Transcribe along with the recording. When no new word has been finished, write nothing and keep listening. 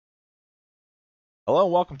Hello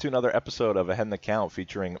and welcome to another episode of Ahead in the Count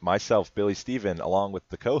featuring myself, Billy Steven, along with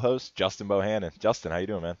the co-host, Justin Bohannon. Justin, how you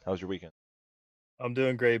doing, man? How was your weekend? I'm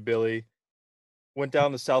doing great, Billy. Went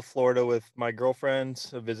down to South Florida with my girlfriend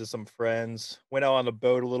to visit some friends. Went out on a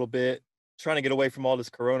boat a little bit, trying to get away from all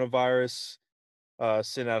this coronavirus,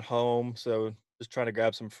 sitting at home. So just trying to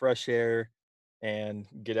grab some fresh air and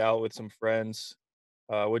get out with some friends.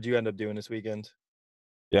 What'd you end up doing this weekend?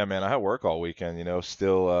 Yeah, man, I had work all weekend,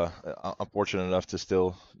 still I'm fortunate enough to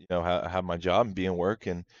still, have my job and be in work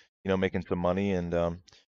and, making some money and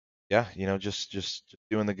yeah, just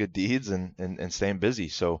doing the good deeds and staying busy.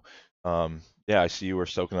 So, yeah, I see you were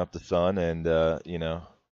soaking up the sun and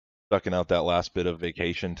sucking out that last bit of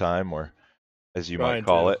vacation time or as you might Trying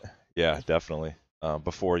call to. it. Yeah, definitely.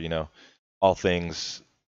 Before, all things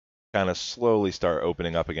kind of slowly start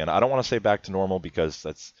opening up again. I don't want to say back to normal because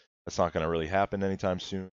that's not going to really happen anytime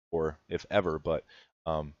soon or if ever, but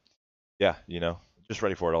um yeah, just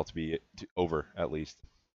ready for it all to be over at least.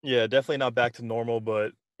 Yeah, definitely not back to normal,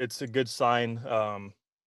 but it's a good sign.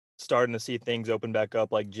 Starting to see things open back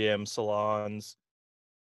up like gyms, salons,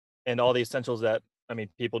 and all the essentials that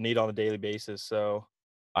people need on a daily basis. So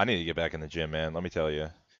I need to get back in the gym, man. Let me tell you.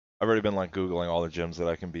 I've already been like googling all the gyms that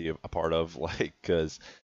I can be a part of like cuz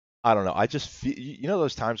I don't know. I just feel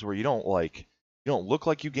those times where you don't look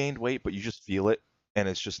like you gained weight, but you just feel it and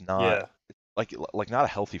it's just not yeah. like not a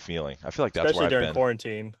healthy feeling. I feel like that's where Especially I've during been.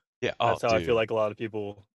 quarantine. Yeah, oh That's how I feel dude. like a lot of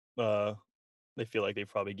people, uh, they feel like they've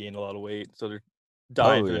probably gained a lot of weight, so they're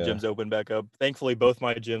dying Oh for the yeah. gyms to open back up. Thankfully, both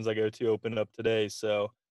my gyms I go to open up today,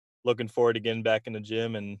 so looking forward to getting back in the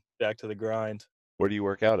gym and back to the grind. Where do you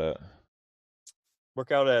work out at?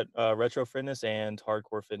 Work out at, Retro Fitness and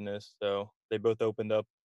Hardcore Fitness, so they both opened up,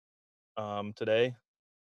 today,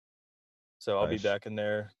 so I'll be Nice. back in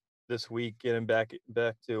there this week, getting back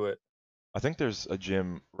to it. I think there's a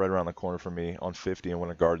gym right around the corner from me on 50 in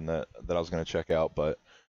Winter Garden that I was going to check out, but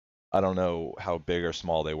I don't know how big or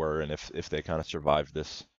small they were and if they kind of survived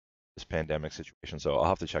this pandemic situation. So I'll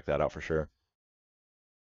have to check that out for sure.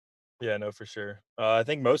 Yeah, no, for sure. I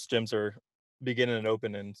think most gyms are beginning and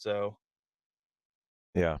opening, so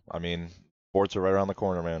Yeah, I mean, sports are right around the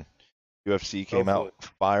corner, man. UFC came hopefully. out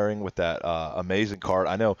firing with that amazing card.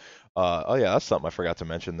 I know. Oh yeah, that's something I forgot to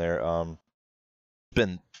mention there.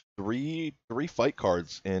 Been three fight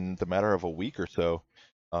cards in the matter of a week or so.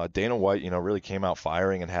 Dana White, really came out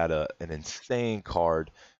firing and had an insane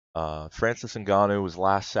card. Francis Ngannou was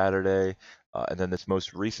last Saturday, and then this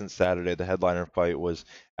most recent Saturday, the headliner fight was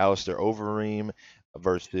Alistair Overeem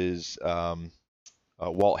versus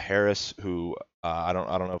Walt Harris, who I don't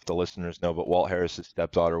know if the listeners know, but Walt Harris's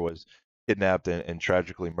stepdaughter was kidnapped and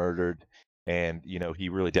tragically murdered, and he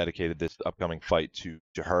really dedicated this upcoming fight to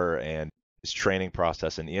her and his training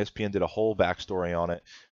process. And ESPN did a whole backstory on it.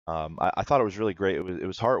 I thought it was really great. It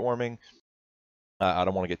was heartwarming. I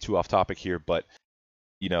don't want to get too off topic here, but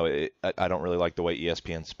I don't really like the way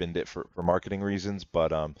ESPN spinned it for marketing reasons,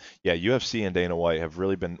 but yeah, UFC and Dana White have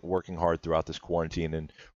really been working hard throughout this quarantine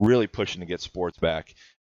and really pushing to get sports back.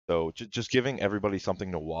 So just giving everybody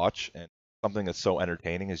something to watch and something that's so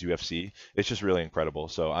entertaining as UFC, it's just really incredible.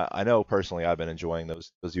 So I know personally I've been enjoying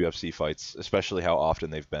those UFC fights, especially how often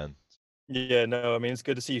they've been. Yeah, no, it's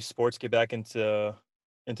good to see sports get back into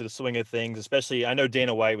the swing of things, especially I know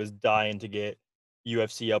Dana White was dying to get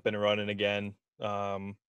UFC up and running again. Yeah,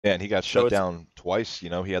 and he got So shut it's down twice. He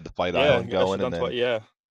had the Fight yeah, Island he got shit going, and done then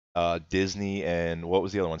yeah. Disney and what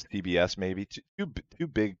was the other one? CBS maybe. Two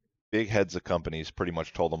big heads of companies pretty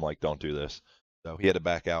much told him like, don't do this. So he had to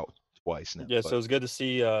back out twice now. Yeah, But so it's good to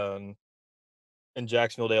see, in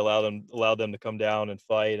Jacksonville, they allowed them to come down and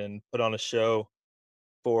fight and put on a show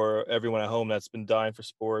for everyone at home that's been dying for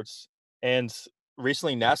sports. And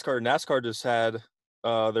recently, NASCAR just had,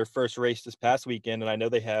 their first race this past weekend, and I know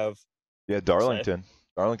they have yeah, Darlington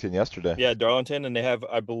yesterday. yeah, Darlington, and they have,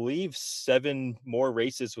 I believe, 7 more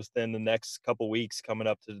races within the next couple weeks coming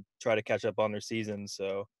up to try to catch up on their season,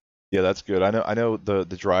 so Yeah, that's good. I know the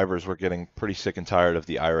drivers were getting pretty sick and tired of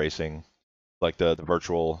the iRacing, like the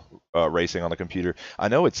virtual racing on the computer. I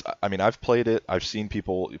know I mean, I've played it. I've seen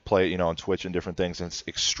people play it, on Twitch and different things, and it's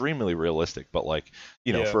extremely realistic. But like,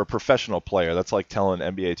 yeah. for a professional player, that's like telling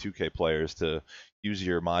NBA 2K players to use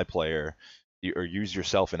your My Player or use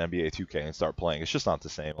yourself in NBA 2K and start playing. It's just not the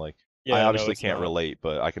same. Like, I Yeah, no, obviously it's can't not. relate,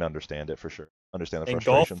 but I can understand it for sure. Understand the And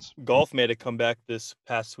golf frustrations. golf made a comeback this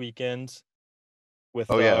past weekend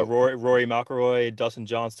with, Oh yeah, Rory McIlroy, Dustin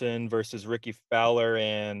Johnson versus Ricky Fowler,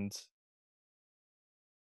 and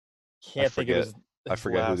I can't think of forget. I his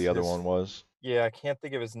forget who the last other his one was. yeah, I can't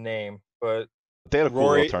think of his name, but But they had a cool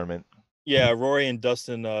little Rory tournament. yeah, Rory and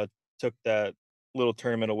Dustin, took that little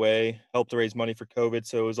tournament away, helped to raise money for COVID,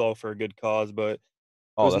 so it was all for a good cause. But it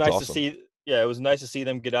Oh, was that's nice to awesome. see. Yeah, it was nice to see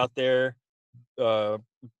them get out there, uh,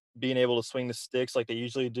 being able to swing the sticks like they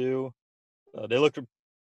usually do. They looked,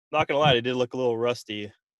 not gonna lie, they did look a little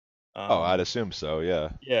rusty. Oh, I'd Um, assume so,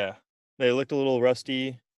 yeah. yeah, they looked a little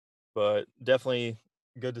rusty, but definitely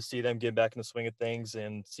good to see them get back in the swing of things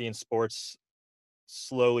and seeing sports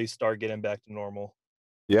slowly start getting back to normal.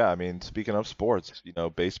 Yeah, I mean, speaking of sports,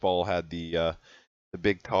 baseball had the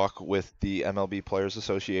big talk with the MLB Players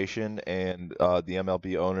Association and the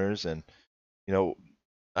MLB owners, and you know,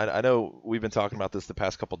 I know we've been talking about this the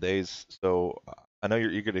past couple days, so I know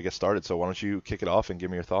you're eager to get started. So why don't you kick it off and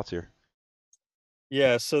give me your thoughts here?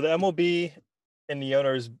 Yeah, so the MLB and the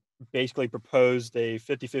owners basically proposed a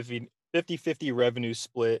 50-50 revenue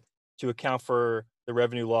split to account for the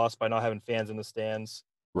revenue lost by not having fans in the stands,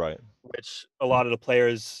 Right, which a lot of the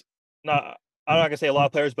players, not I'm not gonna say a lot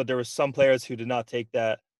of players, but there were some players who did not take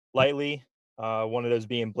that lightly. One of those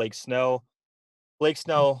being Blake Snell. Blake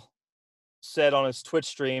Snell said on his Twitch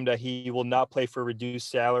stream that he will not play for a reduced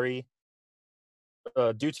salary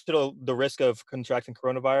due to the risk of contracting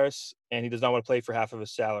coronavirus, and he does not want to play for half of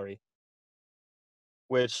his salary.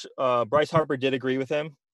 Which Bryce Harper did agree with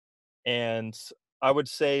him, and I would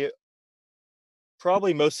say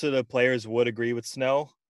probably most of the players would agree with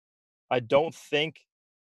Snell. I don't think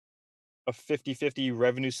a 50-50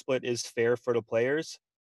 revenue split is fair for the players.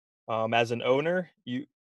 As an owner,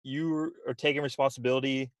 you are taking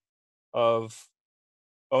responsibility of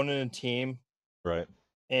owning a team, right.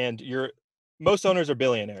 and you're most owners are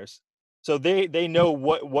billionaires, so they know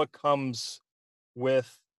what comes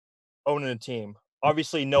with owning a team.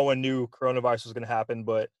 Obviously, no one knew coronavirus was going to happen,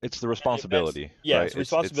 but It's the in the events, responsibility, yeah, right? it's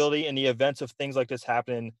It's responsibility in the events of things like this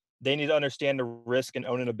happening. They need to understand the risk in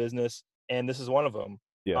owning a business, and this is one of them.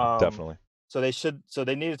 yeah, Um, definitely. so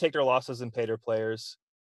they need to take their losses and pay their players,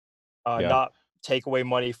 Yeah. not take away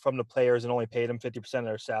money from the players and only pay them 50% of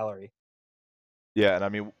their salary. Yeah, and I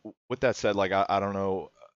mean, with that said, like I don't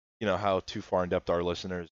know, how too far in depth our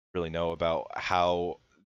listeners really know about how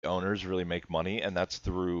owners really make money, and that's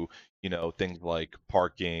through, things like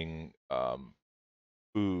parking,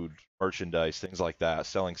 food, merchandise, things like that,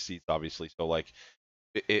 selling seats, obviously. So like,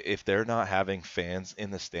 if they're not having fans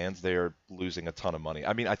in the stands, they are losing a ton of money.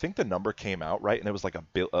 I mean, I think the number came out right, and it was like a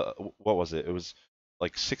bill. What was it? It was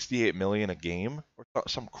like 68 million a game, or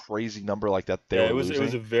some crazy number like that they Yeah, were it was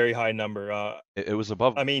losing. a very high number. It was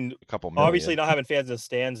above I mean, a couple obviously, million. not having fans in the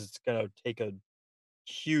stands, it's gonna take a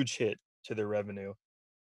huge hit to their revenue.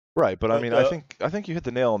 Right, but I But mean, I think you hit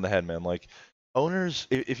the nail on the head, man. Like owners,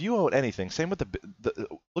 if you own anything, same with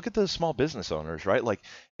look at the small business owners, right? Like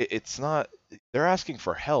it's not they're asking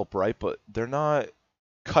for help, right? But they're not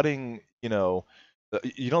cutting,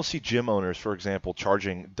 you don't see gym owners, for example,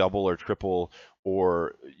 charging double or triple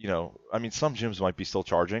or, I mean, some gyms might be still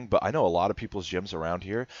charging, but I know a lot of people's gyms around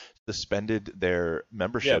here suspended their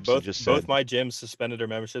yeah, memberships and just both said, my gyms suspended their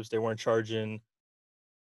memberships. They weren't charging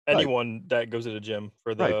right, anyone that goes to the gym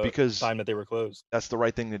for right, the because time that they were closed. that's the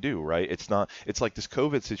right thing to do, right? It's like this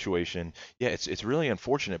COVID situation. Yeah, it's really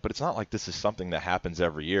unfortunate, but it's not like this is something that happens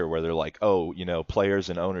every year where they're like, "Oh, players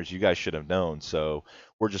and owners, you guys should have known, so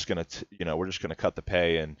we're just going to cut the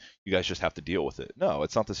pay and you guys just have to deal with it." No,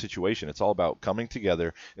 it's not the situation. It's all about coming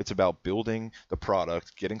together. It's about building the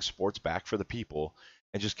product, getting sports back for the people,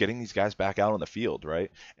 and just getting these guys back out on the field,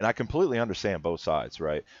 right? And I completely understand both sides,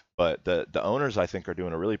 right? But the owners, I think, are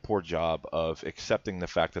doing a really poor job of accepting the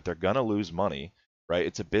fact that they're gonna lose money, right?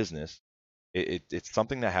 It's a business. It's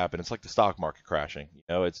something that happened. It's like the stock market crashing.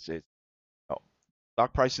 Oh,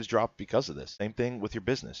 stock prices drop because of this. Same thing with your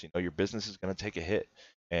business. Your business is gonna take a hit,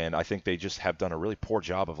 and I think they just have done a really poor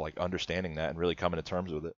job of like understanding that and really coming to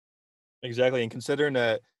terms with it. Exactly, and considering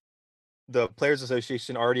that the Players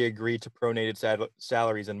Association already agreed to prorated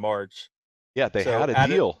salaries in March, Yeah, they so had a added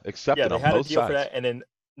deal yeah, accepted they on had a both deal for sides. that, and then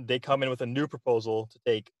they come in with a new proposal to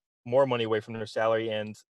take more money away from their salary,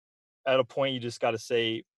 and at a point, you just gotta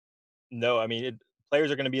say, "No." I mean,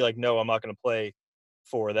 players are gonna be like, "No, I'm not gonna play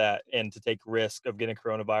for that," and to take risk of getting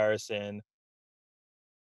coronavirus and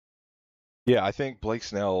Yeah, I think Blake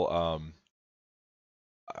Snell.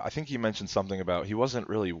 I think he mentioned something about he wasn't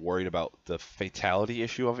really worried about the fatality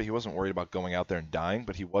issue of it. He wasn't worried about going out there and dying,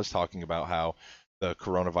 but he was talking about how the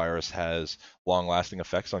coronavirus has long-lasting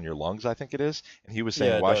effects on your lungs, I think it is. And he was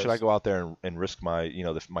saying, yeah, it why should I does. go out there and risk my,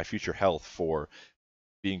 my future health for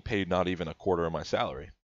being paid not even a quarter of my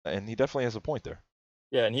salary? And he definitely has a point there.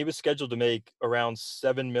 Yeah, and he was scheduled to make around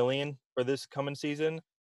 7 million for this coming season.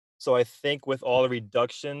 So I think with all the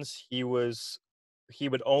reductions, he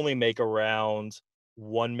would only make around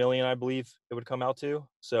 1 million, I believe it would come out to.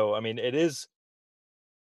 So I mean, it is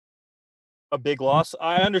a big loss.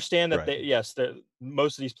 I understand that Right. yes,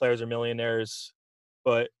 most of these players are millionaires,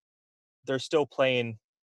 but they're still playing.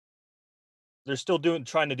 They're still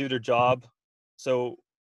trying to do their job. So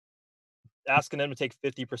asking them to take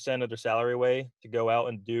 50% of their salary away to go out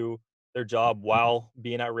and do their job while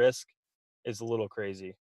being at risk is a little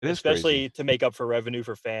crazy, It is crazy. especially to make up for revenue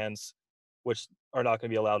for fans, which are not going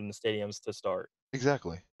to be allowed in the stadiums to start.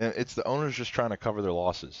 Exactly. And it's the owners just trying to cover their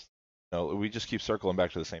losses. We just keep circling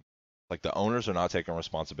back to the same. Like the owners are not taking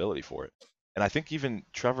responsibility for it. And I think even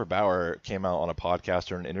Trevor Bauer came out on a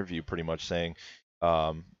podcast or an interview pretty much saying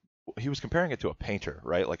um, he was comparing it to a painter,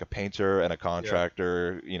 right? Like a painter and a Yeah.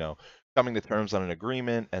 contractor, coming to terms on an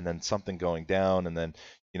agreement and then something going down and then,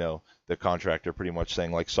 the contractor pretty much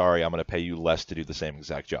saying like, sorry, I'm going to pay you less to do the same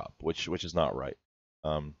exact job, which is not right.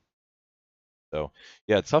 Um, so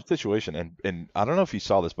yeah, it's a tough situation, and I don't know if you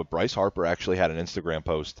saw this, but Bryce Harper actually had an Instagram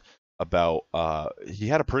post about he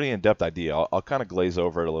had a pretty in-depth idea. I'll kind of glaze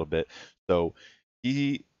over it a little bit. So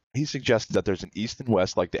he suggested that there's an East and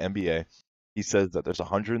West like the NBA. He says that there's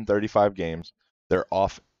 135 games. Their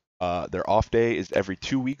off day is every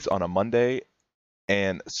 2 weeks on a Monday,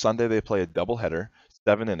 and Sunday they play a doubleheader,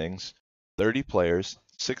 7 innings, 30 players,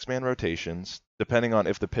 six-man rotations. Depending on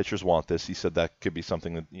if the pitchers want this, he said that could be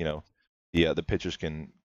something that the pitchers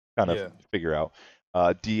can kind of Yeah. figure out.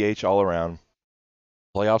 DH all around.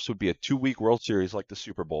 Playoffs would be a 2-week World Series like the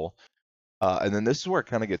Super Bowl. And then this is where it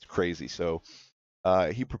kind of gets crazy. So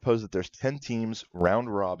he proposed that there's 10 teams,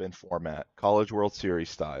 round robin format, College World Series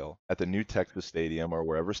style, at the new Texas Stadium or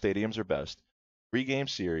wherever stadiums are best. 3-game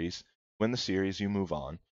series. Win the series, you move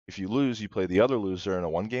on. If you lose, you play the other loser in a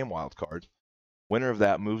 1-game wild card. Winner of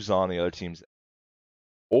that moves on. The other team's.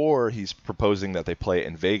 Or he's proposing that they play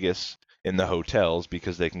in Vegas in the hotels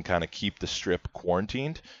because they can kind of keep the strip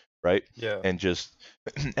quarantined, right? Yeah. And just,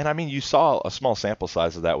 and I mean, you saw a small sample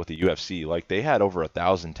size of that with the UFC. Like they had over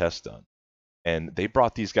 1,000 tests done, and they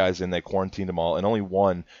brought these guys in, they quarantined them all, and only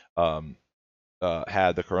one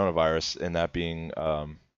had the coronavirus, and that being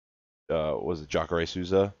was it Jacare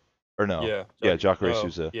Souza or no? Yeah. Yeah, Jacare Oh,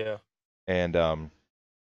 Souza, yeah. and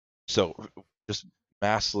so just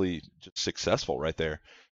massively just successful right there.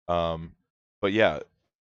 Um, but yeah,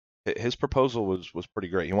 his proposal was pretty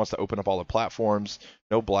great. He wants to open up all the platforms,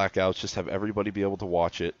 no blackouts, just have everybody be able to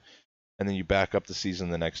watch it, and then you back up the season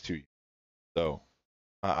the next 2 years. So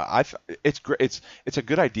it's great. It's a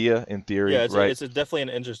good idea in Yeah, theory, it's right? definitely an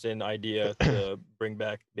interesting idea to bring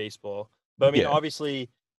back baseball. But I mean, Yeah, obviously,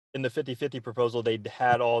 in the 50-50 proposal, they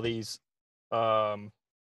had all these um,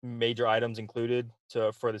 major items included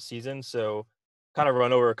for the season. So, kind of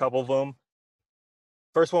run over a couple of them.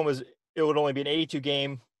 First one was it would only be an 82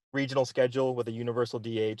 game regional schedule with a universal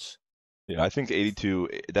DH. yeah. I think 82.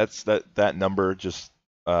 That number just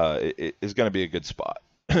is going to be a good spot.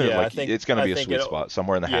 Yeah, Like it's going to I be a think sweet it. spot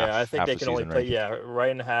somewhere in the Yeah, I half think half they the can only season play ranking.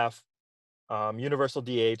 right in half. Universal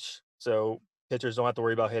DH, so pitchers don't have to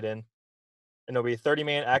worry about hitting. And there'll be a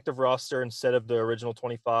 30-man active roster instead of the original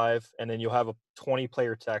 25, and then you'll have a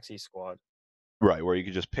 20-player taxi squad. Right, where you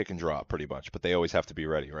could just pick and drop pretty much, but they always have to be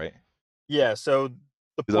ready, right? Yeah, so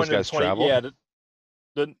the Do those point of the guys 20 travel? yeah,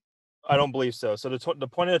 the I don't believe so. So the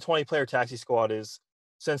point of the 20-player taxi squad is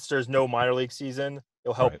since there's no minor league season,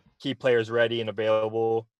 it'll help Right. keep players ready and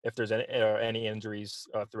available if there's any injuries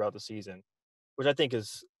throughout the season, which I think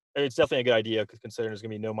it's definitely a good idea considering there's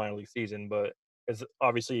gonna be no minor league season. But it's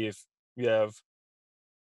obviously if you have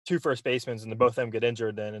two first basemen and both of them get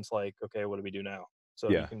injured, then it's like, okay, what do we do now? So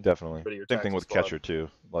you Yeah, can definitely. rid of your Same thing taxi with squad. catcher too.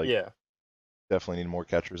 Like Yeah. definitely need more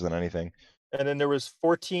catchers than anything. And then there was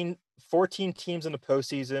 14 teams in the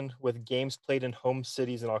postseason with games played in home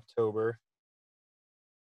cities in October.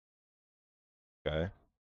 Okay.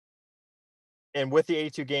 And with the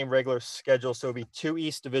 82 game regular schedule, so it'll be two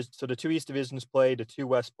East division. So the two East divisions play, the two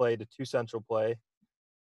West play, the two Central play,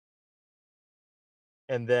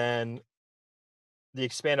 and then the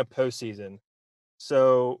expanded postseason.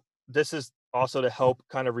 So this is also to help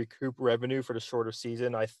kind of recoup revenue for the shorter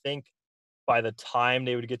season. I think by the time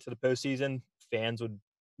they would get to the postseason, fans would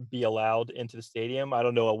be allowed into the stadium. I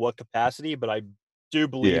don't know at what capacity, but I do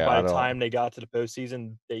believe Yeah, by I the don't. time they got to the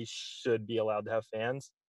postseason, they should be allowed to have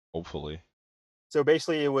fans. Hopefully. So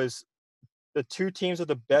basically, it was the two teams with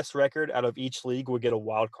the best record out of each league would get a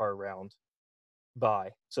wild card round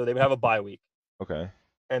bye. So they would have a bye week. Okay.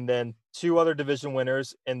 And then two other division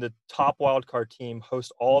winners and the top wild card team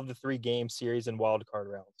host all of the 3-game series and wild card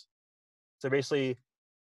rounds. So basically,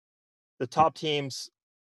 the top teams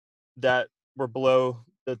that were below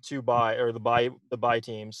the two bye or the bye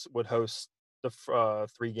teams would host the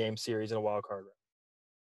 3-game series and a wild card round.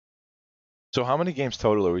 So how many games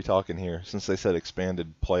total are we talking here? Since they said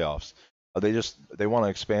expanded playoffs, Are they want to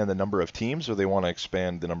expand the number of teams, or they want to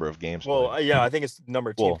expand the number of games Well, played? yeah, I think it's the number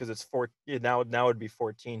of teams Well, because it's four. Yeah, now it'd be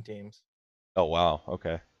 14 teams, oh wow,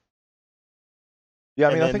 okay. Yeah,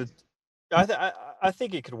 I and mean, I then think I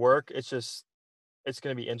think it could work. It's just it's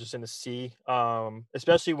going to be interesting to see,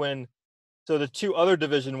 especially when so the two other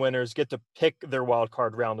division winners get to pick their wild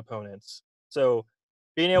card round opponents. So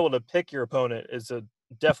being able to pick your opponent is a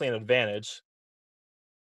definitely an advantage.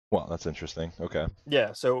 well, that's interesting. Okay.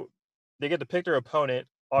 Yeah, so they get to pick their opponent.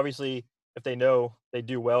 Obviously, if they know they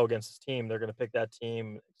do well against this team, they're going to pick that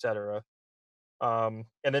team, etc.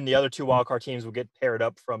 And then the other two wildcard teams will get paired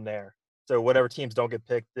up from there. So whatever teams don't get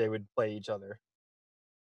picked, they would play each other.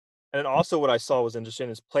 And then also what I saw was interesting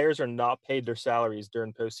is players are not paid their salaries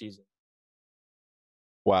during postseason.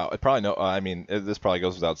 Wow. It probably no. I mean, this probably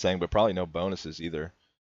goes without saying, but probably no bonuses either.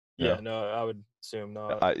 Yeah, No. no, I would assume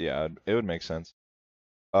not. Yeah, it would make sense.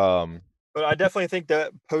 Um, But I definitely think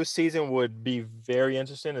that postseason would be very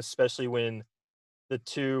interesting, especially when the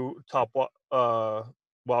two top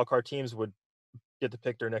wild card teams would get to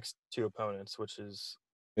pick their next two opponents, which is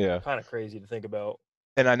yeah. kind of crazy to think about.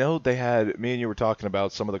 And I know they had me and you were talking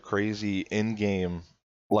about some of the crazy in-game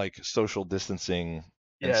like social distancing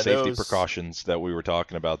and Yeah, safety precautions that we were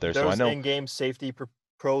talking about there. So I those know in-game safety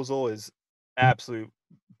proposal is absolute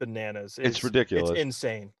bananas. it's It's ridiculous.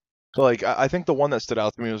 insane. So like I think the one that stood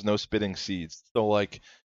out to me was no spitting seeds. So like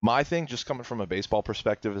my thing just coming from a baseball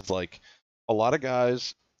perspective is like a lot of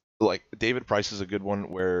guys like David Price is a good one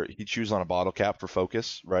where he chews on a bottle cap for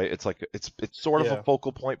focus, right? It's like it's sort of a Yeah,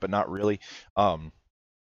 focal point, but not really. Um,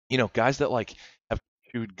 guys that like have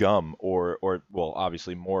chewed gum or well,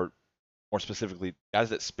 obviously more specifically, guys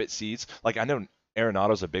that spit seeds. Like I know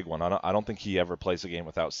Arenado's a big one. I don't think he ever plays a game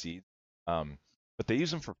without seeds. Um, but they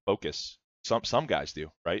use them for focus. Some guys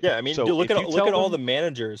do, right? yeah. I mean, So dude, if you look tell at all them, the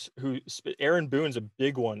managers who Aaron Boone's a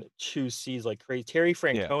big one. Chews seeds like crazy. Terry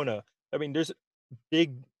yeah, Francona. I mean, there's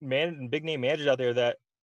big name managers out there that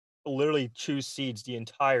literally choose seeds the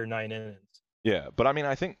entire 9 innings. yeah. But I mean,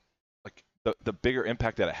 I think like the bigger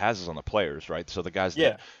impact that it has is on the players, right? So the guys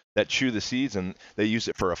Yeah, that chew the seeds and they use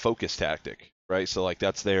it for a focus tactic, right? So like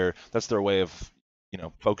that's their way of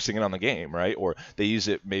focusing in on the game, right? Or they use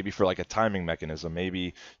it maybe for like a timing mechanism.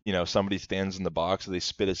 Maybe somebody stands in the box, they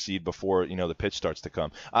spit a seed before the pitch starts to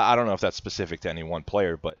come. I don't know if that's specific to any one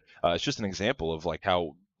player, but it's just an example of like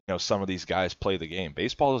how some of these guys play the game.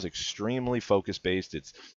 Baseball is extremely focus based.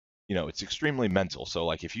 It's extremely mental. So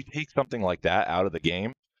like if you take something like that out of the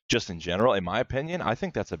game, just in general, in my opinion, I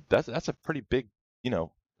think that's a pretty big,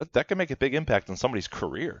 that can make a big impact on somebody's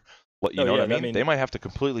career. What you no, know what I yeah. I mean? They mean, might have to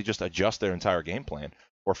completely just adjust their entire game plan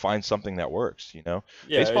or find something that works. yeah.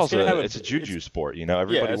 Baseball's it's a juju sport. Yeah,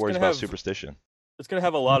 Everybody worries about superstition. it's gonna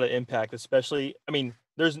have a lot of impact, especially. I mean,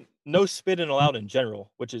 there's no spitting allowed in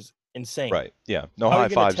general, which is insane. Right. Yeah. No How are high you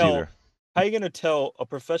gonna fives tell either. how are you gonna tell a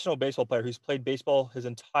professional baseball player who's played baseball his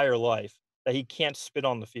entire life that he can't spit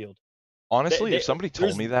on the field? Honestly, if They somebody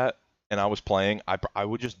told there's me that and I was playing, I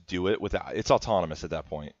would just do it without. It's autonomous at that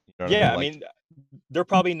point. You know what I mean? yeah, I Like, mean, they're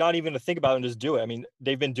probably not even to think about it and just do it. I mean,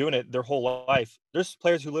 they've been doing it their whole life. There's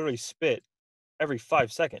players who literally spit every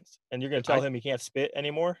 5 seconds, and you're gonna tell I him he can't spit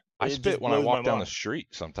anymore? I It spit just when I blows my walk down the mind. street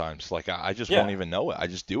sometimes. Like I just won't Yeah. even know it. I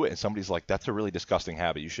just do it, and somebody's like, "That's a really disgusting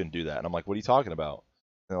habit. You shouldn't do that." And I'm like, "What are you talking about?"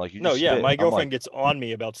 And they're like, "You No, just yeah, spit." my I'm like, girlfriend gets on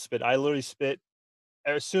me about spit. I literally spit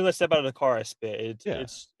as soon as I step out of the car, I spit. "Yeah,"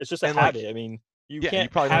 It's just a and like, habit. I mean, you yeah, and you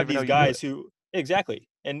can't probably don't have even know these you do it. guys who exactly.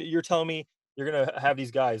 And you're telling me you're gonna have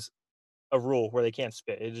these guys a rule where they can't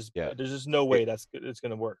spit. Yeah, There's just no it way it's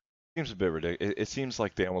gonna work. seems a bit ridiculous. It seems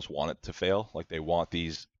like they almost want it to fail. Like they want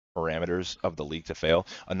these parameters of the league to fail.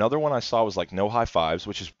 Another one I saw was like no high fives,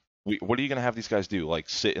 which is what are you gonna have these guys do? Like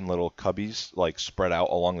sit in little cubbies, like spread out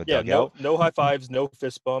along the Yeah, dugout? no high fives, no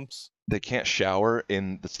fist bumps. They can't shower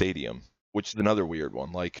in the stadium, which is another weird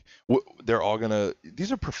one. Like they're all gonna.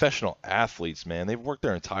 These are professional athletes, man. They've worked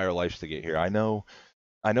their entire lives to get here. I know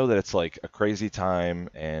that it's like a crazy time,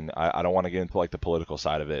 and I don't want to get into like the political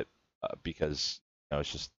side of it because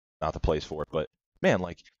it's just not the place for it. But man,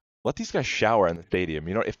 like let these guys shower in the stadium.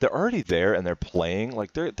 If they're already there and they're playing,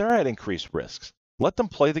 like they're at increased risks. Let them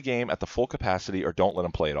play the game at the full capacity, or don't let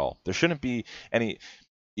them play at all. There shouldn't be any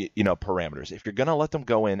parameters. If you're gonna let them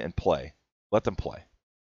go in and play, let them play.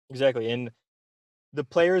 Exactly. And the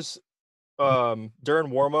players during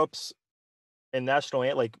warm-ups and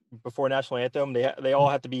like before national anthem, they all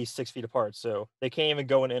have to be 6 feet apart. So they can't even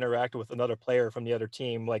go and interact with another player from the other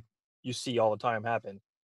team like you see all the time happen.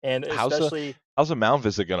 And How's a especially how's a mound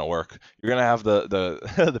visit gonna work? You're gonna have the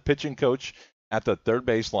the pitching coach at the third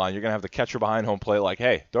baseline. You're gonna have the catcher behind home plate, like,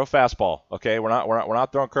 hey, throw a fastball, okay? We're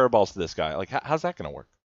not throwing curveballs to this guy. Like, how's that gonna work?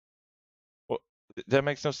 That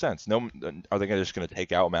makes no sense. No, are they just going to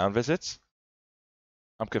take out mound visits?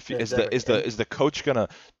 I'm Yeah, confused. exactly. Is the coach going to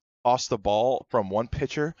toss the ball from one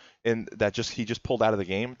pitcher in that he just pulled out of the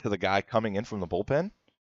game to the guy coming in from the bullpen?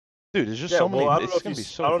 Dude, there's just Yeah, so many. well, It's going to be I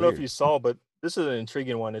so don't know if weird. you saw, but this is an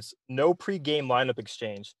intriguing one. It's no pre-game lineup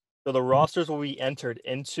exchange. So the rosters will be entered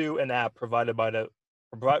into an app provided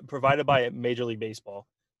by Major League Baseball,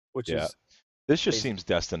 which Yeah, is this just crazy. seems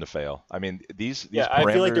destined to fail. I mean, these Yeah, I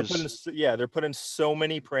feel like parameters. they're putting so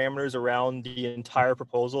many parameters around the entire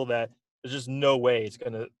proposal that there's just no way it's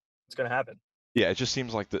gonna happen. Yeah, it just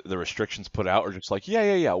seems like the restrictions put out are just like,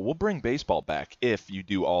 yeah, we'll bring baseball back if you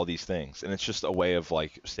do all these things, and it's just a way of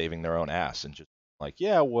like saving their own ass and just like,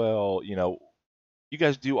 yeah, well, you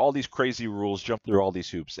guys do all these crazy rules, jump through all these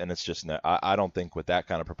hoops, and it's just I don't think with that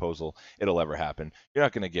kind of proposal it'll ever happen. You're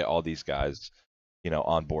not going to get all these guys,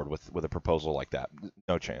 on board with a proposal like that.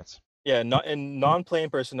 No chance. Yeah, not and non-playing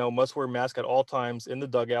personnel must wear masks at all times in the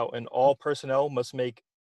dugout, and all personnel must make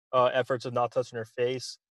efforts of not touching their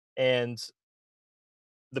face. And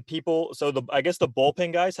the people, so the I guess the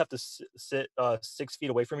bullpen guys have to sit 6 feet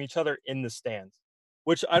away from each other in the stands,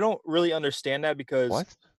 which I don't really understand that because What?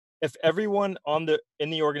 if everyone in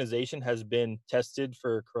the organization has been tested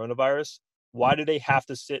for coronavirus, why do they have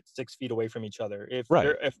to sit 6 feet away from each other?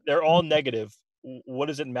 Right. If they're all negative, what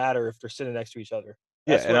does it matter if they're sitting next to each other?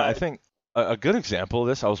 Yeah, That's and what I I think a good example of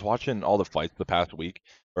this, I was watching all the fights the past week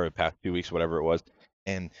or the past 2 weeks, whatever it was,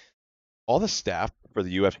 and all the staff for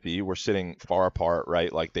the UFC were sitting far apart,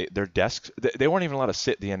 right? Like their desks, they weren't even allowed to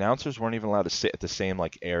sit. The announcers weren't even allowed to sit at the same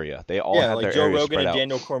like area. They all Yeah, had like their Joe areas Rogan spread and out.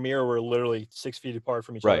 Daniel Cormier were literally 6 feet apart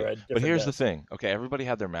from each other Right. at But different here's the desks. thing. Okay, everybody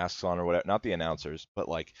had their masks on or whatever, not the announcers, but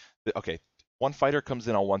like okay, one fighter comes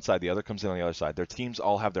in on one side, the other comes in on the other side. Their teams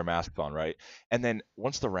all have their masks on, right? And then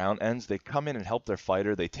once the round ends, they come in and help their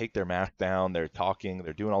fighter. They take their mask down, they're talking,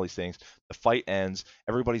 they're doing all these things. The fight ends,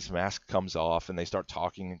 everybody's mask comes off and they start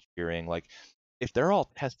talking and cheering. Like if they're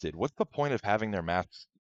all tested, what's the point of having their masks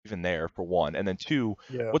even there for one? And then two,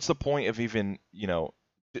 Yeah, what's the point of even,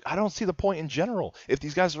 I don't see the point in general. If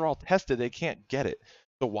these guys are all tested, they can't get it.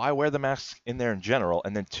 So why wear the mask in there in general?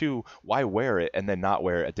 And then two, why wear it and then not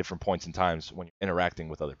wear it at different points in times when you're interacting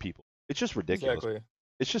with other people? It's just ridiculous. exactly.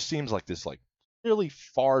 It just seems like this really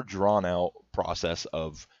far drawn out process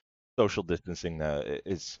of social distancing that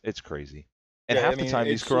it's crazy. And Yeah, I half the mean, time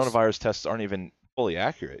these it's just coronavirus tests aren't even fully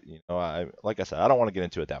accurate. I like I said, I don't want to get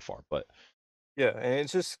into it that far, but yeah, and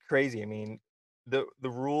it's just crazy. I mean, the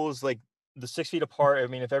rules like the 6 feet apart. I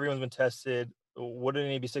mean, if everyone's been tested, what do they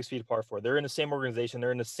need to be 6 feet apart for? They're in the same organization.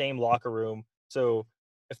 They're in the same locker room. So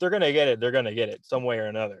if they're gonna get it, they're gonna get it some way or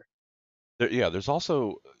another. yeah, you know,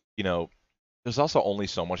 there's also only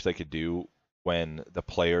so much they could do when the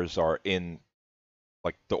players are in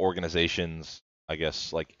like the organization's, I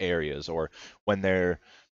guess, like areas or when they're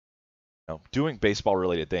doing baseball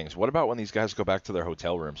related things. What about when these guys go back to their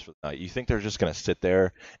hotel rooms for the night? You think they're just going to sit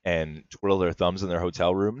there and twiddle their thumbs in their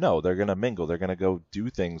hotel room? No, they're going to mingle. They're going to go do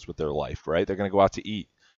things with their life, right? They're going to go out to eat.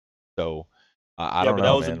 So I Yeah, don't but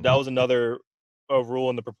know, man. that was another rule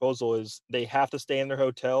in the proposal is they have to stay in their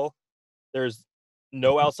hotel. There's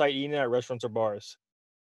no outside eating at restaurants or bars.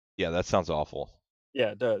 Yeah, that sounds awful.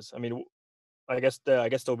 Yeah, it does. I mean, I guess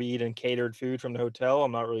they'll be eating catered food from the hotel.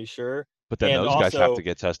 I'm not really sure. But then And those guys have to also,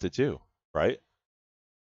 get tested too, right?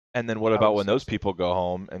 And then what I about would when assume those so. people go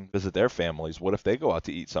home and visit their families? What if they go out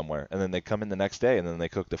to eat somewhere and then they come in the next day and then they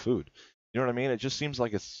cook the food? You know what I mean? It just seems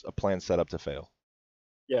like it's a plan set up to fail.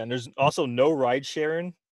 Yeah, and there's also no ride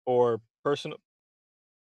sharing or personal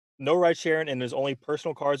no ride sharing, and there's only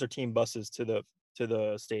personal cars or team buses to the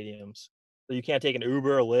stadiums. So you can't take an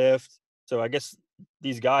Uber or Lyft. So I guess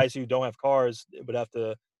these guys who don't have cars would have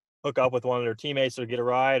to hook up with one of their teammates or get a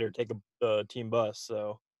ride or take a team bus.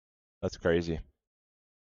 So That's crazy.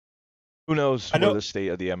 Who knows I where know, the state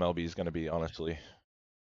of the MLB is going to be, honestly.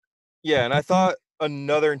 yeah, and I thought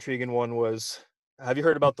another intriguing one was, have you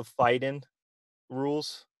heard about the fight-in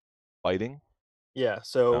rules? Fighting? Yeah,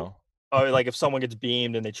 so, No, like if someone gets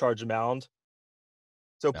beamed and they charge a mound,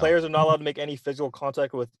 so no. players are not allowed to make any physical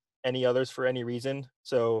contact with any others for any reason.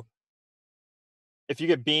 So if you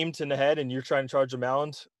get beamed in the head and you're trying to charge a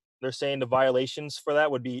mound, they're saying the violations for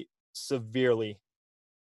that would be severely.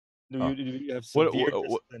 Huh. You have What, severe what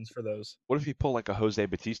disciplines for those. what if you pull like a Jose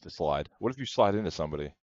Batista slide? What if you slide into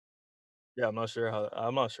somebody? Yeah, I'm not sure how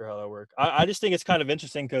that work. I just think it's kind of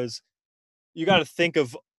interesting because you got to think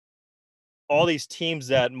of all these teams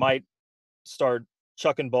that might start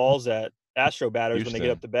chucking balls at Astro batters when they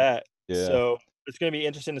get up Houston. to bat. Yeah. So it's going to be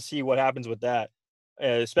interesting to see what happens with that.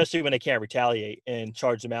 especially when they can't retaliate and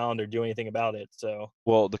charge the mound or do anything about it. So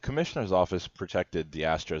Well, the commissioner's office protected the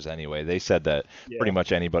Astros anyway. They said that pretty yeah,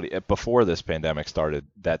 much anybody before this pandemic started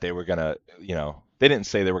that they were gonna, they didn't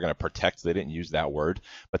say they were gonna protect. They didn't use that word,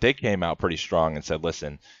 but they came out pretty strong and said,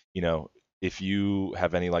 listen, you know, if you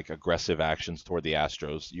have any like aggressive actions toward the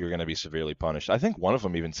Astros, you're gonna be severely punished. I think one of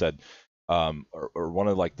them even said, or one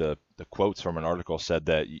of like the quotes from an article said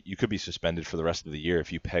that you could be suspended for the rest of the year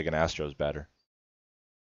if you peg an Astros batter.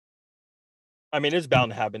 I mean, it's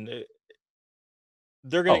bound to happen.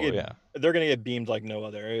 They're gonna Oh get yeah. they're gonna get beamed like no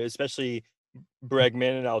other, especially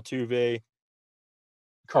Bregman and Altuve,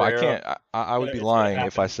 Oh, I Carrera. can't. I would be It's gonna lying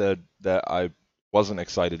if I happen. said that I wasn't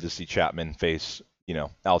excited to see Chapman face,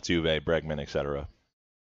 Altuve, Bregman, etc.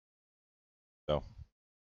 So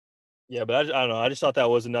Yeah, but I don't know. I just thought that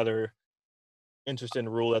was another interesting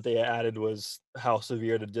rule that they added was how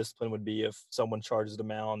severe the discipline would be if someone charges the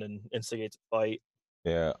mound and instigates a fight.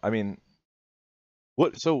 yeah, I mean,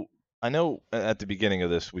 what? So I know at the beginning of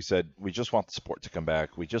this we said we just want the sport to come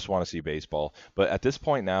back. We just want to see baseball. But at this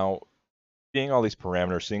point now, seeing all these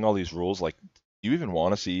parameters, seeing all these rules, like, do you even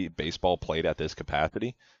want to see baseball played at this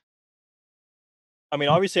capacity? I mean,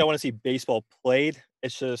 obviously, I want to see baseball played.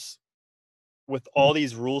 It's just with all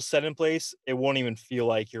these rules set in place, it won't even feel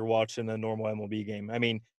like you're watching a normal MLB game. I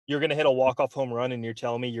mean, you're gonna hit a walk-off home run, and you're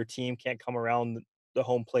telling me your team can't come around the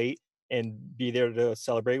home plate and be there to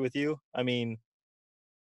celebrate with you. I mean,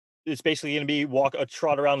 it's basically gonna be walk a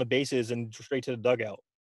trot around the bases and straight to the dugout.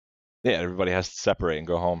 Yeah, everybody has to separate and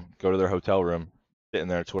go home, go to their hotel room, sit in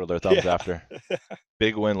there, twiddle their thumbs Yeah. after.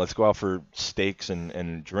 Big win. Let's go out for steaks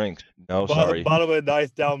and drinks. No, Bottom sorry. bottom of the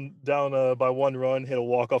ninth, down by 1 run, hit a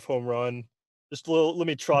walk-off home run. Just a little let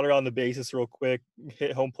me trot around the bases real quick,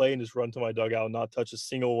 hit home plate, and just run to my dugout and not touch a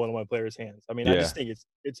single one of my players' hands. I mean, I Yeah, just think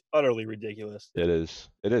it's utterly ridiculous. it is.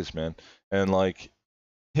 It is, man. And like,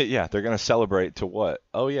 yeah, they're gonna celebrate to what?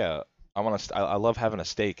 Oh yeah, I love having a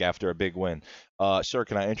steak after a big win. Sir,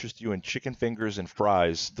 can I interest you in chicken fingers and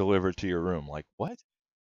fries delivered to your room? Like what?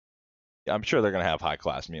 Yeah, I'm sure they're gonna have high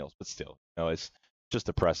class meals, but still, it's just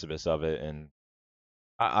the precipice of it. And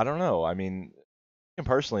I don't know. I mean,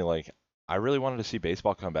 personally, like, I really wanted to see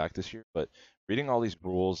baseball come back this year, but reading all these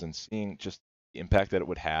rules and seeing just the impact that it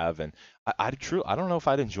would have, and I don't know if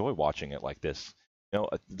I'd enjoy watching it like this.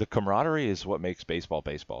 The camaraderie is what makes baseball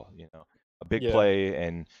baseball. A big Yeah, play,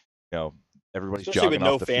 and everybody's especially with jogging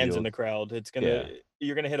off no the fans in field. the crowd. It's gonna Yeah,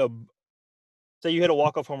 you're gonna hit a say you hit a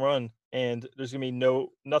walk-off home run, and there's gonna be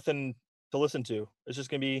nothing to listen to. It's just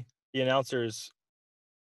gonna be the announcers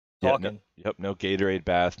yeah, no, talking. yep, no Gatorade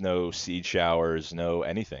bath, no seed showers, no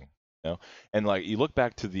anything. And like you look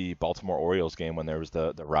back to the Baltimore Orioles game when there was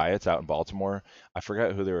the riots out in Baltimore. I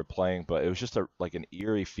forgot who they were playing, but it was just like an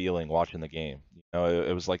eerie feeling watching the game.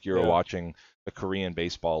 It was like you were Yeah. watching the Korean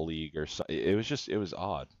baseball league or so. It was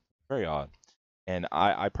odd, very odd. And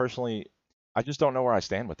I personally, I just don't know where I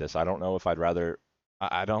stand with this. I don't know if I'd rather.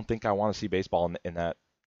 I don't think I want to see baseball in that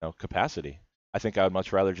capacity. I think I would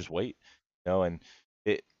much rather just wait. And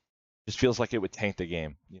it just feels like it would taint the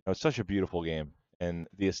game. It's such a beautiful game, and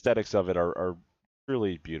the aesthetics of it are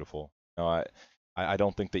truly beautiful. I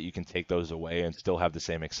don't think that you can take those away and still have the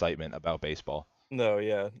same excitement about baseball. No,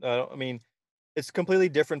 yeah. I mean, it's completely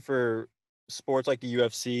different for sports like the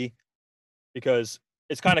UFC because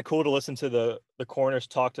it's kinda cool to listen to the corners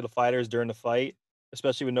talk to the fighters during the fight,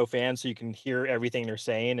 especially with no fans, so you can hear everything they're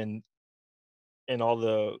saying and all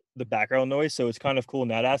the background noise, so it's kind of cool in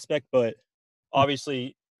that aspect, but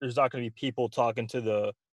obviously, there's not gonna be people talking to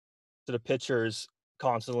the pitchers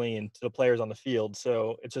constantly and to the players on the field,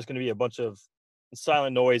 so it's just gonna be a bunch of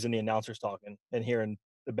silent noise and the announcers talking and hearing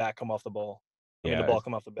the bat come off the ball. I mean, the Yeah, ball it's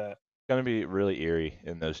come off the bat. gonna be really eerie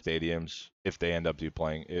in those stadiums if they end up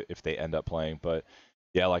if they end up playing. But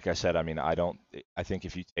yeah, like I said, I mean, I don't. I think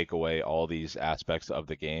if you take away all these aspects of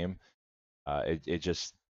the game, it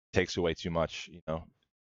just takes away too much.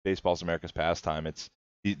 Baseball's America's pastime. It's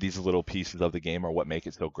these little pieces of the game are what make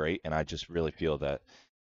it so great, and I just really feel that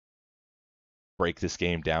break this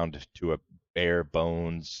game down to a bare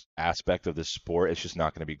bones aspect of the sport, it's just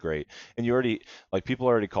not going to be great. And you already like people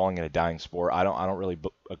are already calling it a dying sport. I don't really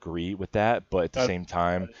agree with that, but at the Uh, same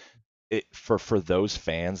time, it for those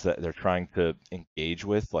fans that they're trying to engage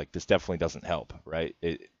with, like this definitely doesn't help, right?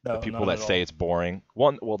 The no, people not that at say all. it's boring,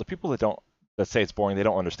 the people that say it's boring, they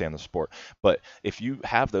don't understand the sport. But if you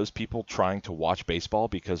have those people trying to watch baseball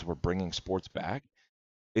because we're bringing sports back,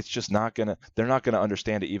 it's just not gonna they're not gonna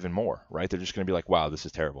understand it even more, right? They're just gonna be like, wow, this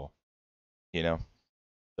is terrible, you know.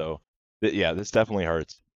 So yeah, this definitely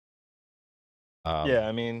hurts. Yeah, um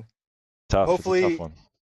I mean, Tough, it's a tough hopefully one.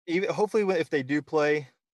 hopefully if they do play,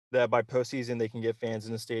 that by postseason they can get fans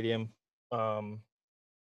in the stadium. Um,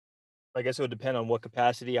 I guess it would depend on what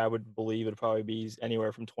capacity. I would believe it'd probably be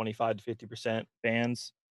anywhere from 25 to 50%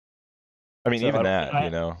 fans. I mean, So I even don't that, you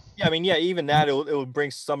know, yeah, I mean, yeah, even that it will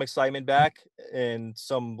bring some excitement back and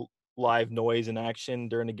some live noise and action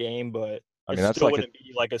during the game, but I it mean, that's still like a wouldn't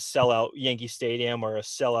be like a sellout Yankee Stadium or a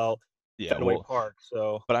sellout yeah, Fenway well, Park.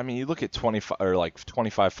 So but I mean, you look at 25 or like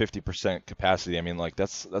 25, 50% capacity. I mean, like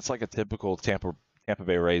that's like a typical Tampa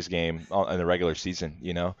Bay Rays game in the regular season,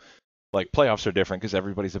 you know? Like playoffs are different because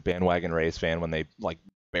everybody's a bandwagon Rays fan when they like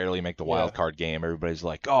barely make the wild yeah, card game. Everybody's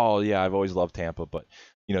like, "Oh yeah, I've always loved Tampa," but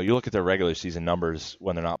you know, you look at their regular season numbers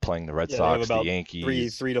when they're not playing the Red yeah, they have Sox, the about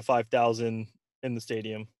Yankees. 3 to 5,000 in the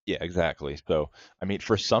stadium. Yeah, exactly. So, I mean,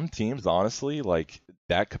 for some teams, honestly, like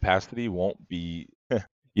that capacity won't be,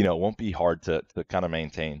 won't be hard to kind of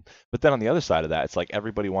maintain. But then on the other side of that, it's like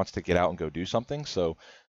everybody wants to get out and go do something, so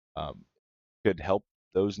um, could help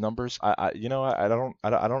those numbers. I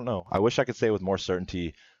don't know. I wish I could say with more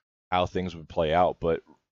certainty how things would play out, but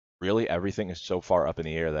really everything is so far up in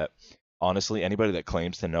the air that honestly, anybody that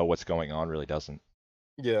claims to know what's going on really doesn't.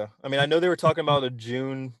 Yeah, I mean, I know they were talking about a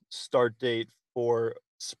June start date for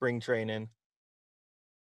spring training,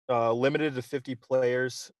 limited to 50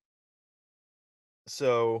 players.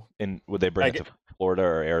 So And would they bring I it get to Florida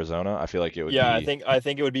or Arizona? I feel like it would yeah, be I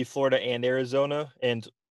think it would be Florida and Arizona, and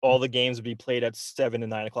all the games would be played at 7 and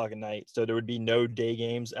 9 o'clock at night. So there would be no day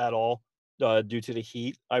games at all, due to the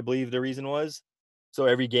heat, I believe the reason was. So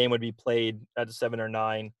every game would be played at 7 or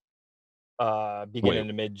 9, wait, beginning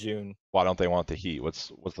in mid-June. why don't they want the heat?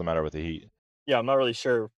 What's the matter with the heat? Yeah, I'm not really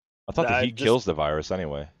sure. I thought That the I heat just kills the virus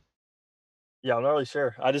anyway. yeah, I'm not really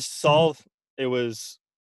sure. I just saw it was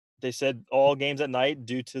they said all games at night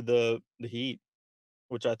due to the heat,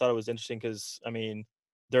 which I thought it was interesting because I mean,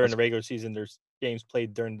 during That's the regular season, there's games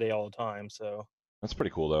played during the day all the time, so that's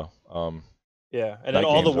pretty cool though. yeah, and then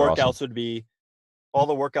Night games are awesome. all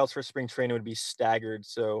the workouts for spring training would be staggered,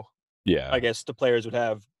 so I Yeah. guess the players would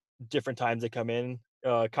have different times they come in,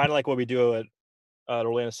 kinda like what we do at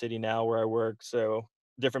Orlando City now where I work, so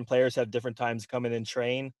different players have different times to come in and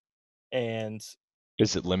train, and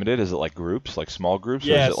Is it limited? Is it like groups, like small groups,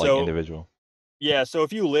 or is yeah, it like so individual? yeah, so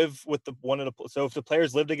if you live with the one of the so if the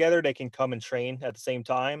players live together, they can come and train at the same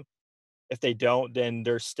time. If they don't, then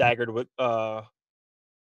they're staggered with,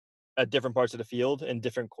 at different parts of the field in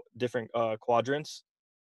different quadrants.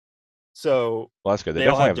 So, Well, that's good. They they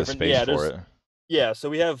all definitely have have the different space yeah, for there's it. yeah, so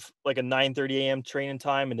we have, like, a 9:30 AM training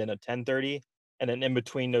time and then a 10:30, and then in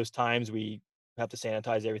between those times, we have to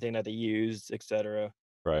sanitize everything that they use, etcetera.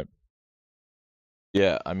 Right.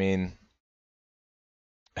 Yeah, I mean,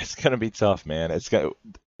 it's gonna be tough, man.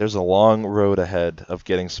 There's a long road ahead of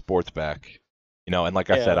getting sports back. You know, and like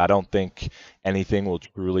I said, Yeah. I don't think anything will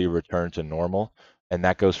truly return to normal, and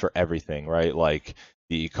that goes for everything, right? Like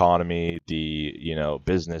the economy,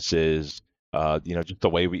 businesses, just the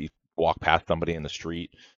way we walk past somebody in the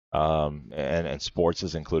street, and sports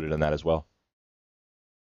is included in that as well.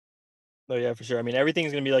 Oh, yeah, for sure. I mean,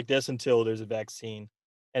 everything's gonna be like this until there's a vaccine,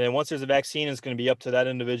 and then once there's a vaccine, it's gonna be up to that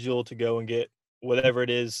individual to go and get whatever it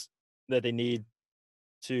is that they need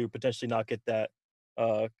to potentially not get that,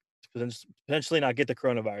 potentially not get the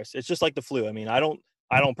coronavirus. It's just like the flu. I mean, I don't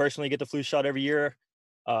personally get the flu shot every year.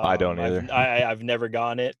 I don't either. I've never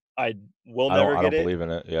gotten it. I will I don't never I get don't it. believe in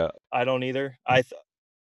it. Yeah. I don't either. I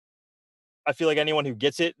feel like anyone who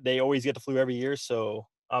gets it, they always get the flu every year, so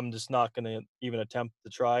I'm just not gonna even attempt to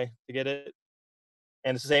try to get it.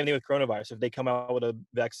 And it's the same thing with coronavirus. If they come out with a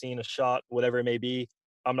vaccine, a shot, whatever it may be,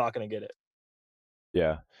 I'm not gonna get it.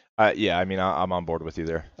 Yeah. Yeah, I mean, I'm on board with you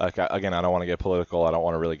there. Like, again, I don't want to get political. I don't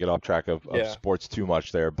want to really get off track of Yeah. sports too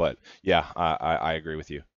much there, but yeah, I agree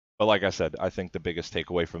with you. But like I said, I think the biggest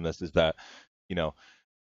takeaway from this is that, you know,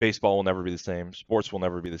 baseball will never be the same, sports will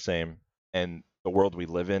never be the same, and the world we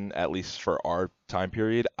live in, at least for our time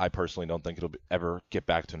period, I personally don't think ever get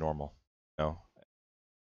back to normal. You know? I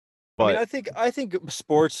mean, But I think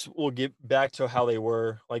sports will get back to how they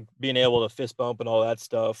were, like being able to fist bump and all that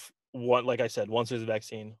stuff. One, like I said, once there's a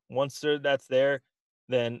vaccine, that's there,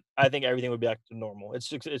 then I think everything would be back to normal.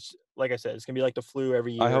 It's like I said, it's gonna be like the flu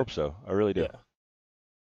every I year. hope so. I really do. Yeah,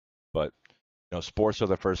 But sports are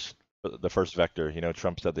the first vector. You know,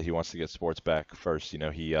 Trump said that he wants to get sports back first. You know,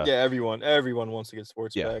 yeah. Everyone wants to get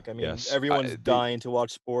sports yeah, back. I mean, yes, everyone's dying to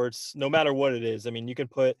watch sports, no matter what it is. I mean, you can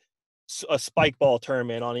put a spike ball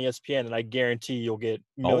tournament on ESPN, and I guarantee you'll get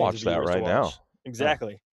I'll millions of watch that viewers to right now. watch. Yeah,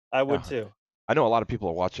 Exactly, I would yeah. too. I know a lot of people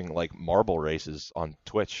are watching like marble races on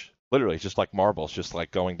Twitch. Literally, just like marbles, just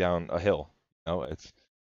like going down a hill.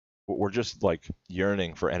 We're just like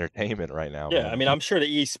yearning for entertainment right now, Yeah, I man. mean, I'm sure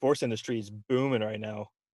the esports industry is booming right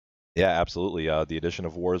now. Yeah, absolutely. The addition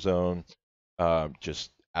of Warzone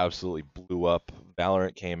just absolutely blew up.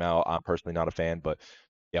 Valorant came out. I'm personally not a fan, but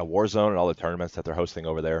yeah, Warzone and all the tournaments that they're hosting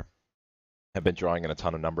over there have been drawing in a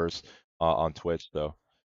ton of numbers on Twitch. So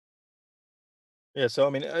Yeah, so I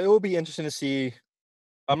mean, it will be interesting to see.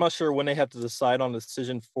 I'm not sure when they have to decide on the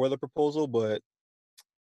decision for the proposal, but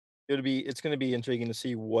it's going to be intriguing to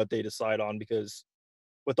see what they decide on because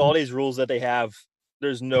with all these rules that they have,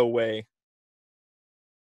 there's no way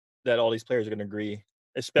that all these players are going to agree,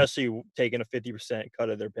 especially taking a 50% cut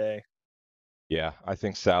of their pay. yeah, I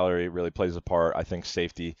think salary really plays a part. I think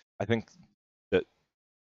safety. I think that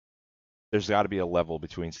there's got to be a level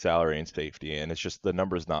between salary and safety, and it's just the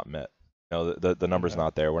number's not met. You know, the number's No.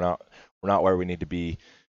 not there. We're not where we need to be.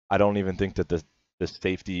 I don't even think that the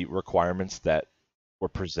safety requirements that were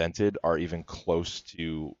presented are even close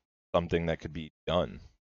to something that could be done.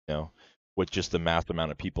 You know, with just the mass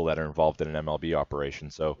amount of people that are involved in an MLB operation.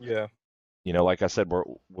 So Yeah. like I said,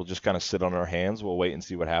 we'll just kind of sit on our hands. We'll wait and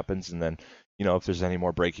see what happens, and then, if there's any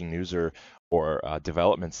more breaking news or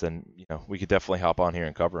developments, then we could definitely hop on here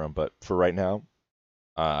and cover them. But for right now,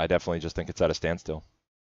 I definitely just think it's at a standstill.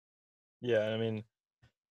 Yeah. I mean,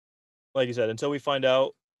 like you said, until we find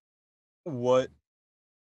out what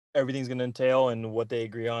everything's going to entail and what they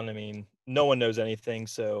agree on, I mean, no one knows anything.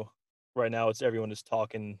 So right now, it's everyone just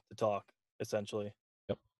talking to talk, essentially.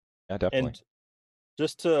 Yep. Yeah, definitely. And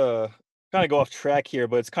just to kind of go off track here,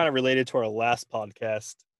 but it's kind of related to our last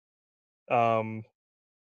podcast. Um,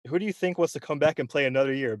 who do you think wants to come back and play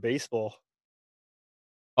another year of baseball?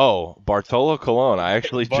 Oh, Bartolo Colon. I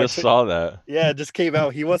actually just Bart, saw that. yeah, it just came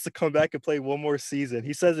out. He wants to come back and play one more season.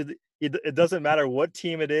 He says it doesn't matter what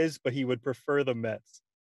team it is, but he would prefer the Mets.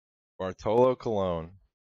 Bartolo Colon.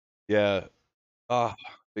 Yeah. Ah,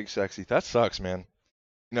 big sexy. That sucks, man.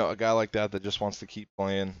 A guy like that just wants to keep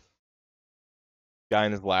playing. Guy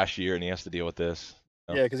in his last year and he has to deal with this.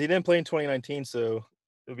 Yeah, because he didn't play in 2019, so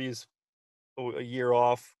it'll be a year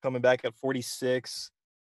off, coming back at 46.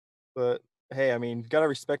 But hey, I mean, gotta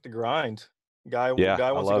respect the grind. Yeah, Guy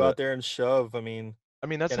I wants to love go it. out there and shove. I mean, I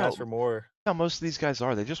mean, that's can't ask how for more. most of these guys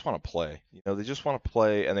are. They just want to play. They just want to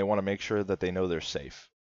play and they want to make sure that they know they're safe.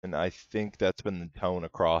 And I think that's been the tone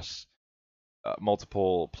across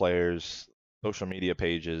multiple players, social media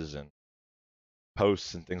pages, and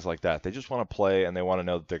posts and things like that. They just want to play and they want to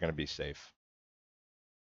know that they're going to be safe.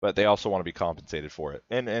 But they also want to be compensated for it,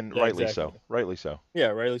 and Yeah, rightly exactly. so. Rightly so. Yeah,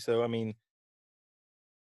 rightly so. I mean,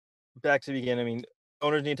 back to the beginning. I mean,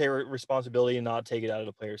 owners need to take responsibility and not take it out of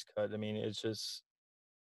the player's cut. I mean, it's just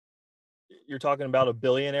you're talking about a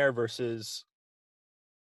billionaire versus,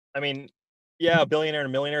 I mean, yeah, a billionaire and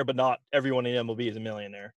a millionaire, but not everyone in MLB is a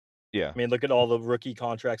millionaire. Yeah, I mean, look at all the rookie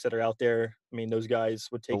contracts that are out there. I mean, those guys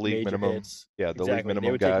would the take league major minimum. hits. Yeah, the league Exactly. They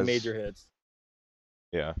minimum would take guys. major hits.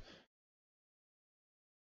 Yeah.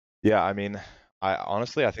 Yeah, I mean, I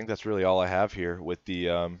honestly I think that's really all I have here with the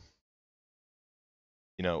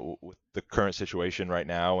with the current situation right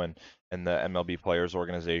now and the MLB Players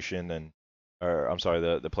Organization or I'm sorry,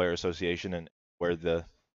 the Player Association and where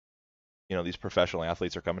these professional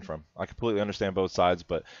athletes are coming from. I completely understand both sides,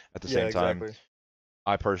 but at the Yeah, same time, exactly.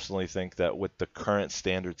 I personally think that with the current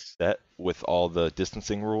standards set with all the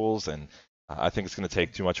distancing rules and I think it's going to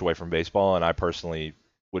take too much away from baseball and I personally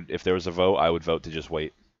would if there was a vote, I would vote to just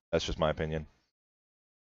wait. That's just my opinion.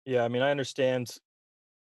 Yeah, I mean, I understand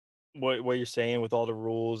what you're saying with all the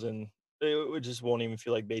rules, and it just won't even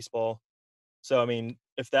feel like baseball. So, I mean,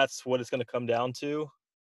 if that's what it's going to come down to,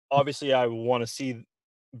 obviously, I want to see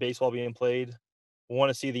baseball being played. Want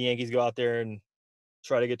to see the Yankees go out there and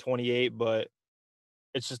try to get 28, but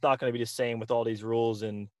it's just not going to be the same with all these rules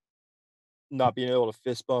and not being able to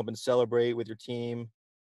fist bump and celebrate with your team.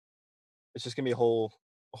 It's just gonna be a whole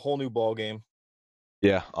new ball game.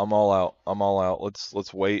 Yeah, I'm all out. I'm all out.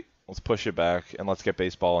 Let's wait. Let's push it back and let's get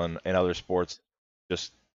baseball and other sports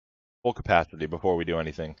just full capacity before we do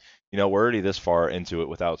anything. We're already this far into it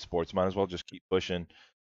without sports. Might as well just keep pushing,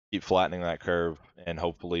 keep flattening that curve, and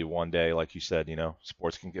hopefully one day, like you said,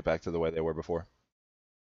 sports can get back to the way they were before.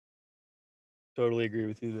 Totally agree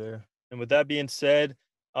with you there. And with that being said,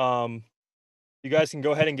 um, you guys can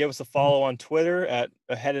go ahead and give us a follow on Twitter at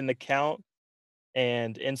Ahead in the Count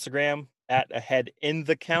and Instagram at Ahead in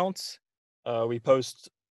the Counts. We post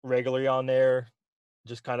regularly on there,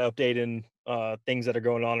 just kind of updating things that are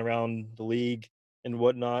going on around the league and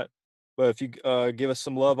whatnot. But if you give us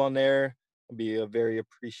some love on there, it'll be very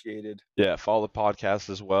appreciated. Yeah, follow the podcast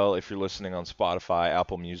as well if you're listening on Spotify,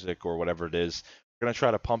 Apple Music, or whatever it is. We're gonna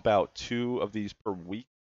try to pump out 2 of these per week.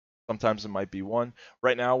 Sometimes it might be one.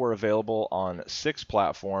 Right now, we're available on 6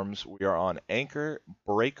 platforms. We are on Anchor,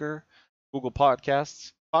 Breaker, Google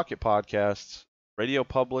Podcasts, Pocket Podcasts, Radio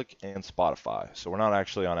Public, and Spotify. So we're not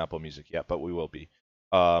actually on Apple Music yet, but we will be.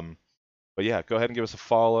 But yeah, go ahead and give us a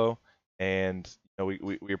follow, and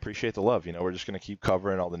we appreciate the love. We're just gonna keep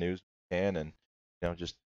covering all the news we can, and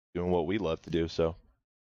just doing what we love to do. So,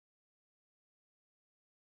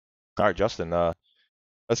 all right, Justin,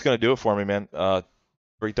 that's gonna do it for me, man.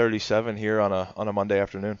 3:37 here on a Monday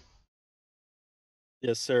afternoon.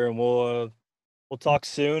 Yes, sir. And we'll talk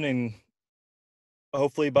soon, and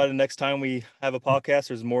hopefully by the next time we have a podcast,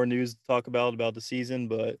 there's more news to talk about the season.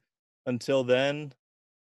 But until then,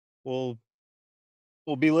 we'll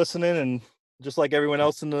we'll be listening, and just like everyone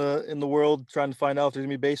else in the world, trying to find out if there's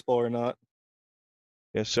gonna be baseball or not.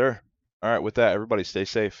 Yes, sir. All right, with that, everybody stay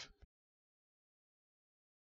safe.